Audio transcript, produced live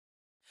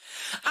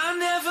I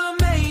never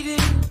made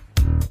it,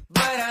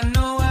 but I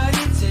know what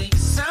it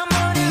takes. I'm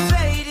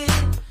motivated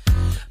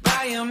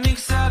by a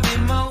mix of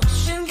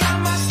emotion.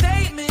 Got my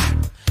statement,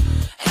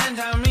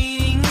 and I'm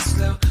reading it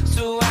slow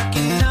so I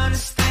can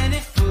understand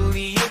it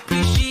fully.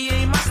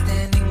 Appreciate my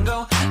standing,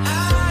 go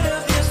out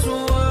of this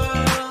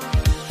world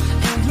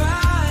and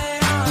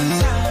right on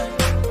time.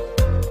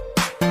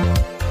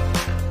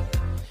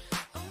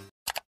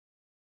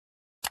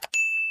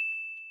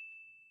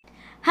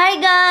 Hi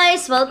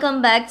guys! Welcome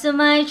back to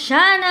my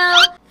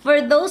channel! For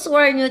those who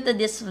are new to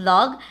this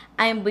vlog,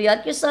 I'm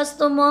Buyot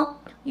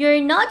Crisostomo, your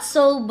not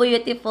so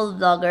beautiful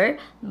vlogger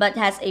but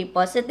has a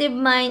positive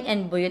mind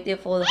and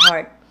beautiful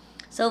heart.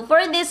 So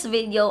for this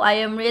video,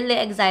 I am really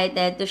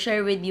excited to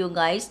share with you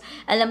guys.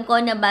 Alam ko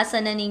nabasa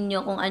na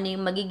ninyo kung ano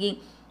yung magiging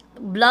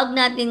vlog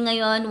natin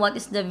ngayon, what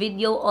is the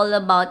video all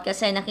about,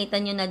 kasi nakita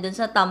nyo na dun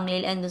sa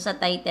thumbnail and dun sa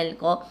title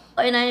ko.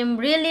 And I'm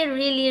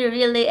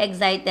really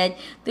excited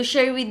to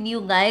share with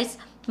you guys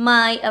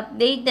my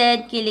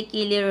updated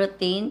Kili-Kili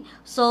routine.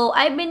 So,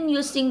 I've been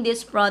using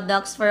these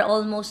products for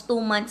almost 2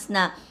 months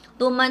na.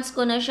 2 months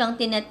ko na siyang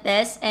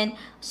tinetest and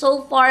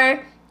so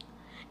far,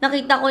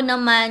 nakita ko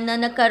naman na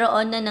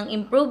nagkaroon na ng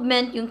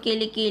improvement yung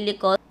Kili-Kili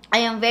ko.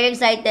 I am very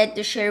excited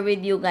to share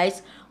with you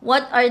guys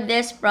what are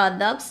these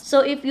products.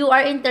 So, if you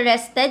are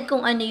interested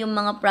kung ano yung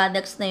mga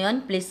products na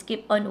yon, please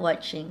keep on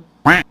watching.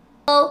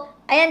 So,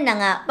 ayan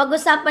na nga.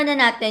 Pag-usapan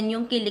na natin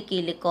yung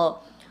Kili-Kili ko.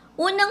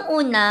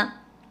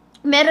 Unang-una,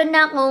 meron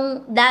na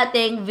akong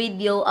dating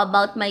video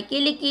about my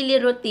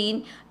Kili-Kili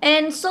routine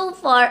and so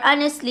far,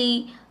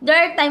 honestly, there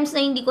are times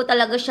na hindi ko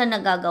talaga siya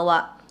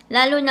nagagawa.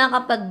 Lalo na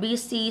kapag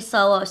busy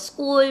sa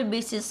school,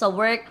 busy sa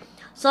work,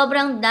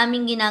 sobrang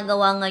daming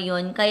ginagawa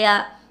ngayon.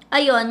 Kaya,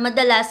 ayun,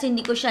 madalas hindi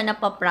ko siya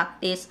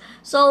napapractice.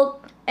 So,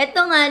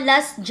 eto nga,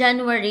 last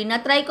January,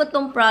 na-try ko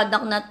tong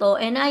product na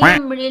to and I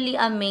am really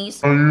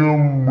amazed.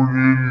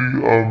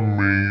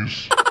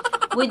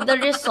 With the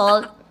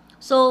result.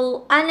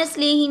 So,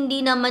 honestly,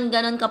 hindi naman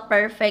ganun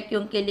ka-perfect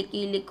yung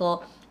Kili-Kili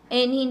ko.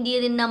 And hindi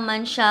rin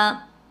naman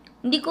siya,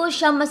 hindi ko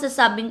siya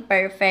masasabing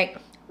perfect.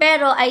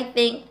 Pero, I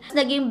think,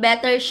 naging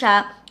better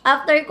siya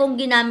after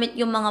kong ginamit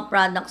yung mga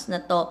products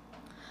na to.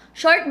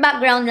 Short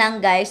background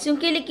lang guys,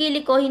 yung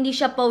Kili-Kili ko, hindi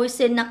siya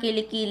pawisin na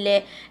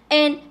Kili-Kili.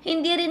 And,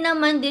 hindi rin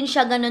naman din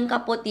siya ganun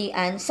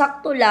kaputian.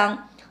 Sakto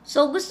lang.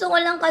 So, gusto ko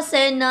lang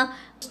kasi na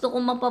gusto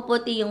kong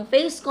mapaputi yung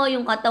face ko,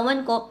 yung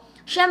katawan ko.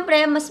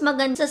 Siyempre, mas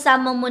maganda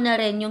sasama mo na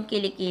rin yung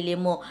Kili-Kili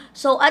mo.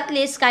 So, at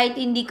least, kahit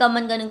hindi ka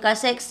man ganun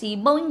ka-sexy,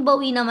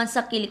 bawing-bawi naman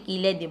sa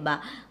Kili-Kili,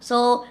 diba?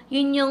 So,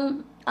 yun yung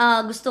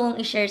gusto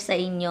kong i-share sa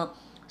inyo.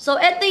 So,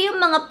 eto yung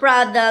mga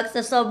products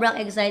na sobrang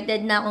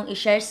excited na akong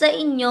i-share sa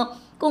inyo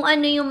kung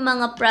ano yung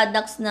mga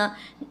products na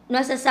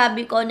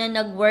masasabi ko na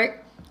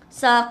nag-work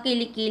sa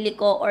Kili-Kili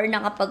ko or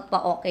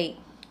nakapagpa-okay.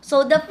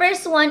 So, the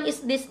first one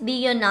is this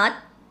Deonat.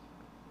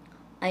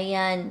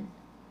 Ayan.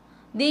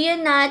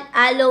 Deonat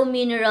Aloe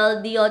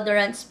Mineral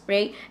Deodorant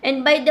Spray.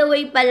 And by the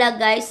way pala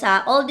guys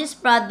all these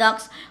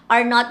products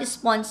are not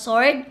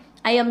sponsored.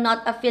 I am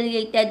not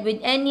affiliated with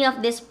any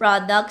of these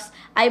products.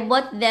 I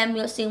bought them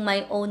using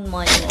my own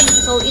money.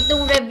 So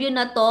itong review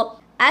na to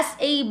as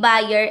a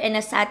buyer and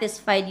a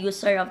satisfied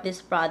user of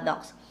these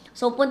products.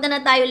 So punta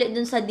na tayo ulit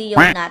dun sa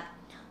Deonat.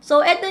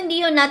 So etong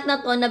Deonat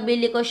na to,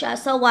 nabili ko siya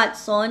sa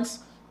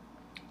Watsons.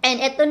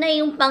 And ito na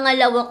yung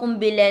pangalawa kong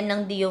bilhin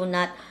ng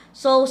Deonat.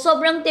 So,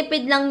 sobrang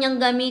tipid lang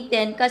niyang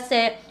gamitin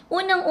kasi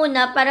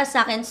unang-una para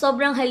sa akin,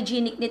 sobrang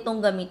hygienic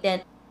nitong gamitin.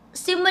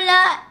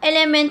 Simula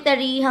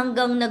elementary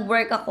hanggang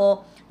nag-work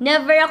ako,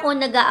 never ako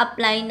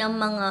nag-a-apply ng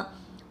mga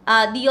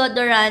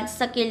deodorant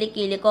sa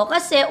Kili-Kili ko.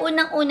 Kasi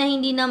unang-una,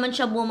 hindi naman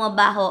siya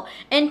bumabaho.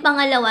 And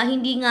pangalawa,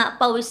 hindi nga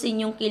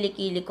pawisin yung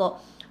Kili-Kili ko.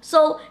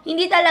 So,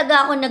 hindi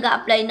talaga ako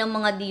nag-a-apply ng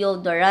mga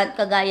deodorant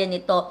kagaya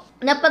nito.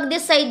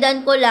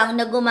 Napag-decidean ko lang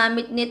na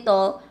gumamit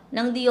nito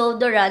ng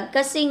deodorant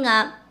kasi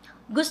nga,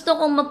 gusto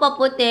kong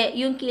mapaputi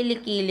yung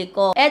Kili-Kili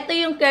ko. Ito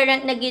yung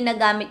current na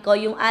ginagamit ko,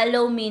 yung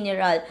Aloe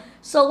Mineral.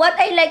 So, what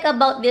I like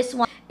about this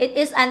one, it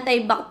is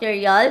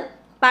antibacterial,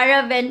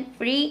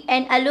 paraben-free,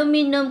 and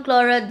aluminum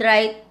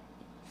chloride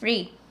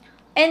free.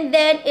 And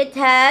then, it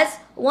has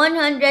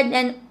 100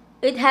 ml,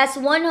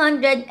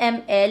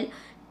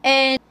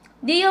 and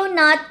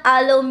Deonat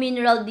Aloe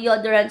Mineral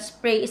Deodorant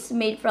Spray is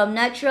made from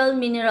natural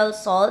mineral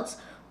salts,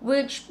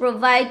 which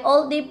provide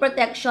all-day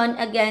protection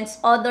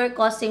against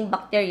odor-causing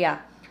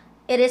bacteria.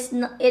 It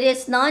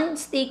is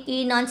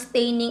non-sticky,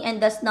 non-staining, and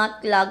does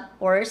not clog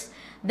pores.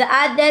 The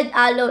added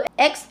aloe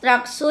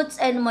extract soothes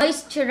and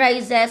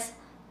moisturizes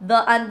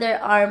the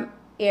underarm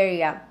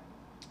area.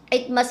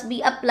 It must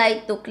be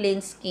applied to clean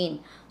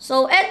skin.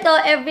 So,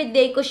 eto,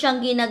 everyday ko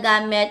siyang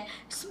ginagamit,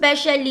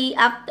 especially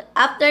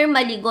after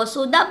maligo.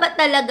 So, dapat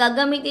talaga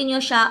gamitin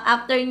nyo siya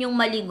after nyong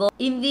maligo.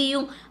 Hindi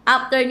yung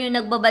after nyo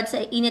nagbabad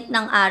sa init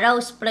ng araw,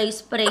 spray.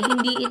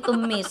 Hindi ito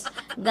miss,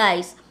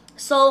 guys.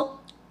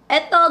 So,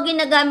 eto,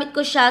 ginagamit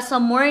ko siya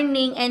sa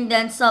morning and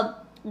then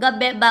sa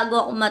gabi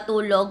bago ako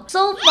matulog.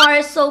 So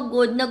far, so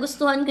good.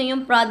 Nagustuhan ko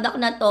yung product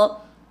na to.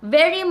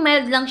 very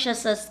mild lang siya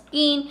sa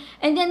skin.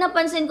 And then,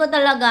 napansin ko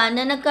talaga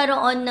na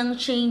nagkaroon ng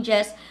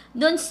changes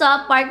dun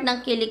sa part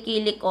ng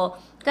kilikili ko.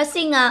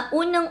 Kasi nga,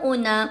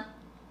 unang-una,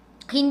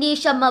 hindi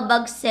siya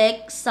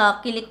mabagsek sa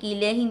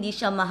kilikili, hindi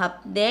siya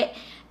mahapde.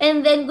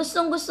 And then,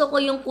 gustong-gusto ko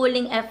yung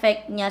cooling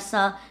effect niya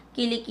sa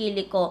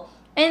kilikili ko.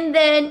 And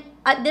then,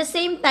 at the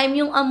same time,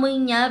 yung amoy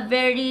niya,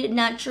 very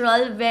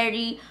natural,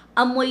 very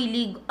amoy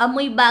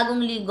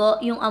bagong ligo,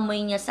 yung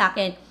amoy niya sa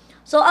akin.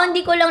 So, ang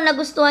di ko lang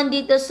nagustuhan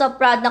dito sa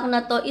product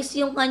na to is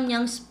yung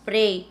kanyang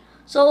spray.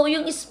 So,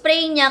 yung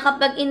spray niya,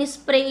 kapag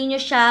in-spray nyo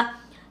siya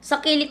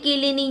sa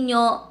kilikili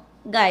ninyo,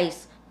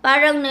 guys,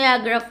 parang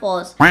Niagara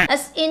Falls.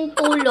 As in,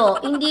 tulo.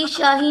 Hindi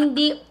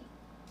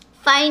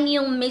fine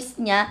yung mist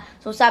niya.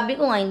 So, sabi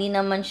ko nga, hindi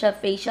naman siya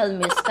facial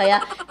mist.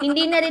 Kaya,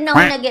 hindi na rin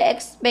ako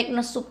nag-expect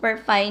na super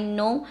fine,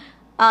 no?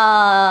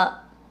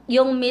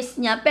 Yung mist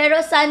niya.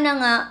 Pero, sana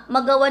nga,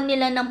 magawan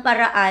nila ng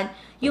paraan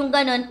yung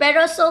ganon.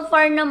 Pero, so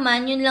far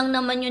naman, yun lang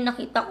naman yung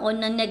nakita ko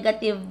na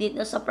negative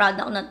dito sa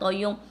product na to.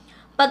 Yung,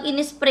 pag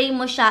in-spray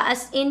mo siya,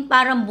 as in,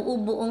 parang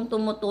buo-buong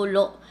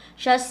tumutulo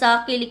siya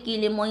sa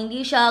kilikili mo.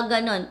 Hindi siya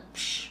ganon.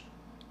 Psh.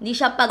 Hindi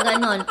siya pag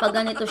ganon. Pag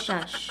ganito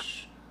siya.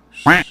 Shh.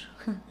 Shh.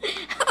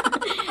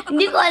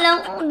 Hindi ko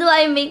alam kung do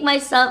I make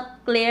myself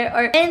clear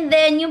or... And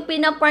then, yung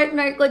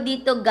pinapartner ko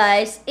dito,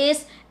 guys,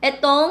 is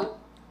itong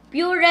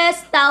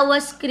Purest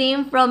Tawas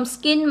Cream from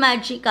Skin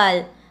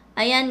Magical.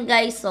 Ayan,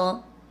 guys,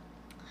 oh.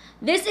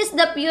 This is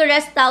the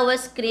Purest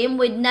Tawas Cream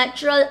with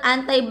natural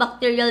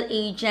antibacterial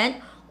agent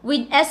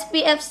with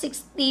SPF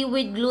 60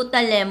 with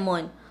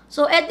glutathione.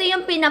 So, ito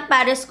yung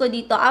pinapares ko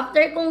dito.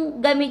 After kong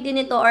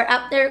gamitin ito or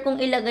after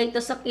kong ilagay ito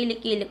sa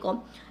kilikili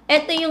ko,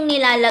 ito yung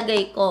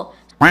nilalagay ko.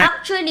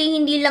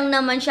 Actually, hindi lang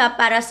naman siya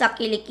para sa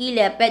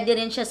kilikili. Pwede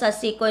rin siya sa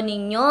siko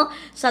ninyo,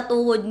 sa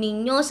tuhod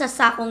ninyo, sa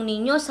sakong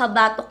ninyo, sa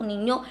batok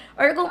ninyo,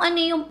 or kung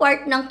ano yung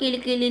part ng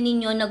kilikili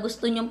ninyo na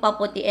gusto nyong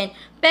paputiin.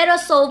 Pero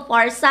so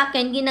far, sa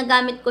akin,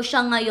 ginagamit ko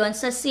siya ngayon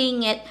sa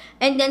singit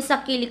and then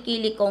sa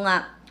kilikili ko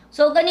nga.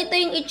 So, ganito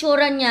yung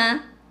itsura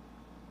niya.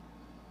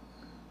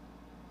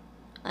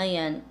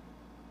 Ayan.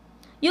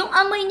 Yung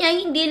amoy niya,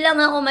 hindi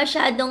lang ako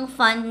masyadong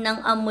fan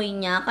ng amoy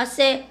niya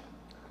kasi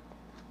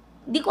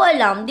di ko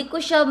alam, di ko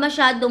siya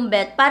masyadong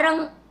bet.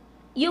 Parang,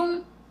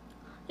 yung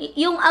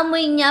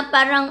amoy niya,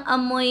 parang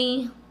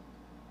amoy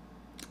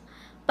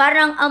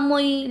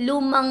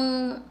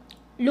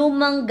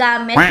lumang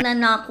gamit na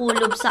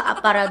nakulob sa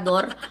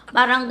aparador.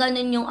 Parang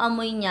ganun yung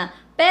amoy niya.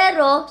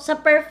 Pero, sa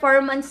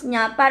performance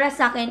niya, para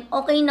sa akin,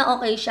 okay na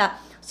okay siya.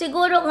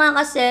 Siguro nga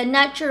kasi,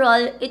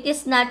 natural, it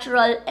is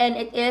natural and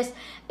it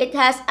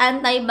has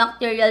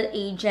antibacterial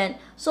agent.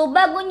 So,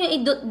 bago nyo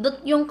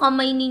idot-dot yung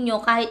kamay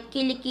ninyo, kahit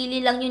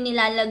kilikili lang yung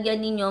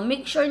nilalagyan ninyo,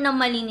 make sure na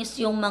malinis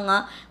yung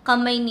mga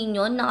kamay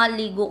ninyo,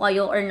 nakaligo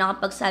kayo or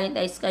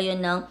nakapag-sanitize kayo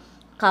ng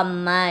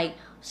kamay.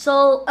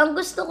 So, ang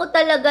gusto ko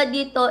talaga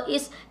dito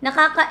is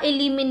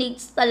nakaka-eliminate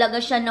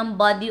talaga siya ng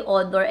body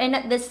odor and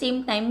at the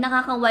same time,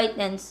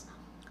 nakaka-whitens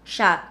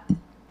siya.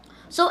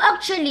 So,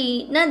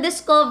 actually,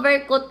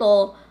 na-discover ko to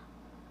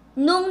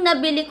nung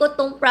nabili ko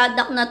tong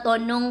product na to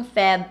nung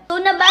Feb.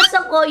 So,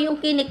 nabasa ko yung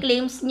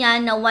kini-claims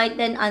niya na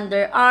whiten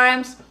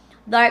underarms,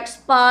 dark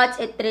spots,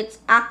 it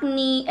treats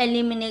acne,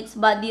 eliminates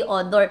body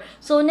odor.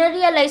 So,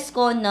 na-realize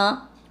ko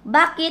na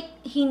bakit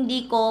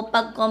hindi ko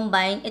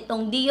pag-combine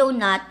itong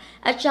Deonat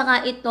at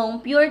saka itong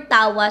Pure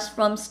Tawas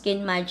from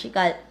Skin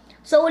Magical.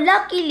 So,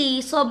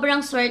 luckily,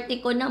 sobrang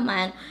swerte ko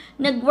naman.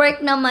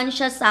 Nag-work naman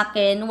siya sa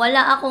akin.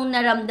 Wala akong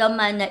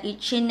naramdaman na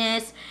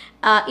itchiness,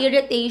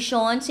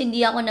 irritations,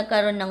 hindi ako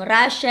nagkaroon ng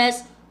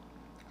rashes.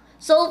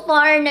 So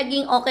far,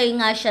 naging okay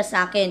nga siya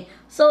sa akin.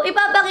 So,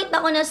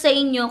 ipapakita ko na sa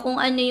inyo kung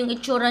ano yung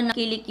itsura ng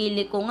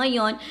kilikili ko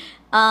ngayon.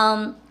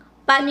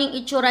 Paano yung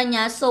itsura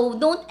niya. So,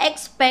 don't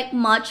expect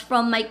much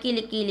from my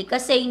kilikili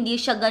kasi hindi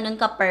siya ganun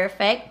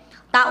ka-perfect.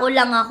 Tao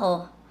lang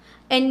ako.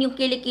 And yung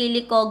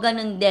kilikili ko,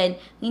 ganun din.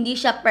 Hindi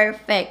siya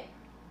perfect.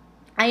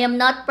 I am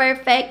not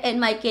perfect and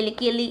my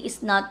kilikili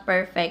is not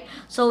perfect.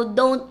 So,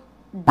 don't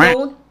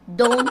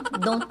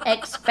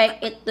expect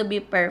it to be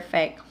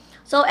perfect.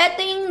 So, ito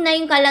yung na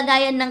yung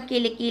kalagayan ng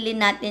kilikili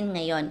natin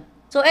ngayon.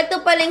 So,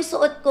 ito pala yung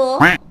suot ko.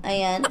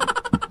 Ayan.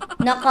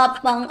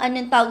 Nakapang,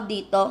 anong tawag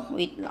dito?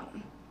 Wait lang.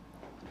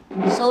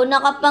 So,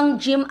 nakapang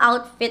gym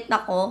outfit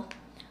ako.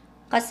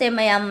 Kasi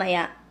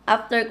maya-maya,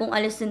 after kong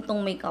alisin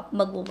tong makeup,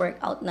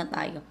 mag-workout na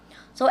tayo.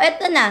 So,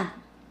 eto na.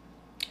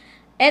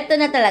 Eto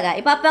na talaga.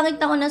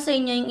 Ipapakita ko na sa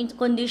inyo yung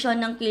condition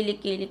ng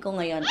kilikili ko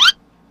ngayon.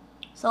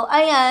 So,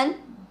 ayan.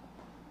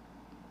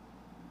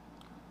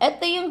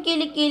 Eto yung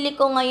kilikili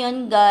ko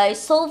ngayon,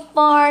 guys. So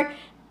far,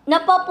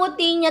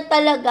 napaputi niya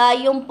talaga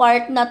yung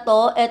part na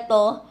to.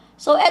 Eto.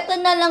 So, eto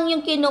na lang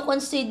yung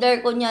kino-consider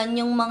ko niyan,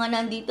 yung mga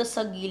nandito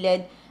sa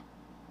gilid.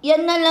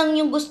 Yan na lang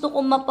yung gusto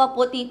kong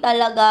mapaputi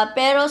talaga.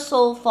 Pero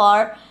so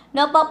far,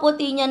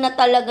 napaputi niya na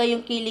talaga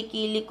yung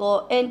kilikili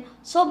ko. And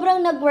sobrang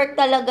nag-work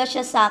talaga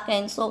siya sa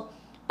akin. So,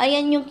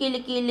 ayan yung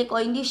kilikili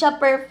ko. Hindi siya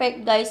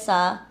perfect, guys,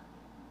 ha.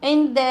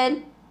 And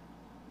then,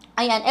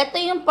 ayan. Ito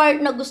yung part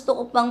na gusto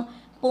ko pang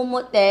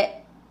pumuti.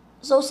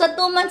 So, sa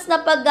 2 months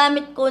na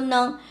paggamit ko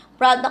ng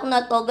product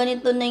na to,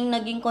 ganito na yung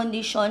naging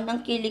kondisyon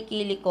ng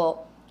Kili-Kili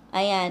ko.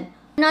 Ayan.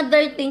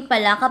 Another thing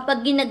pala,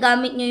 kapag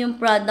ginagamit nyo yung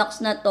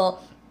products na to,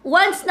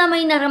 once na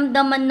may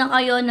naramdaman na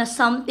kayo na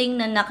something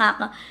na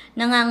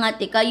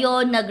nangangati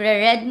kayo,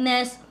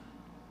 nagre-redness,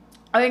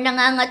 or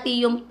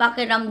nangangati yung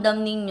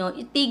pakiramdam ninyo,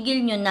 itigil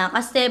nyo na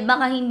kasi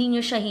baka hindi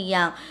nyo siya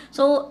hiyang.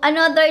 So,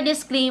 another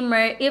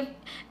disclaimer, if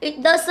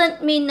it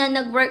doesn't mean na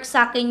nag-work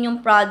sa akin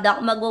yung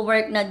product,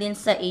 mag-work na din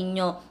sa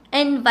inyo.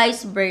 And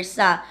vice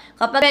versa.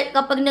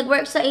 Kapag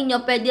nag-work sa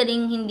inyo, pwede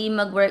rin hindi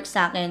mag-work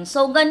sa akin.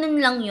 So,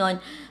 ganun lang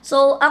yon.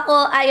 So,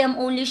 ako, I am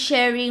only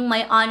sharing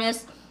my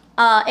honest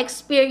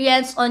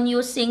experience on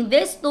using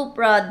these 2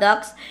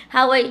 products,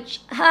 how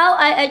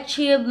I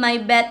achieve my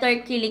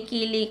better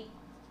Kili-Kili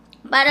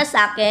para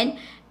sa akin,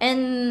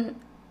 and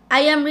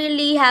I am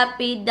really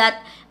happy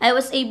that I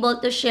was able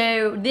to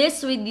share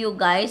this with you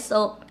guys.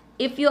 So,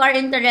 if you are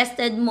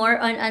interested more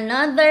on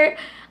another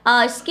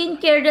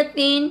skincare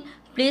routine,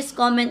 please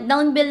comment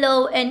down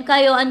below. And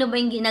kayo, ano ba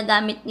yung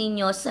ginagamit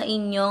ninyo sa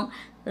inyong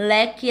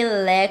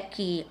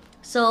leki-leki?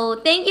 So,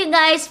 thank you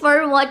guys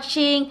for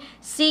watching.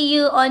 See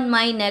you on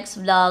my next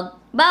vlog.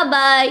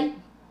 Bye-bye!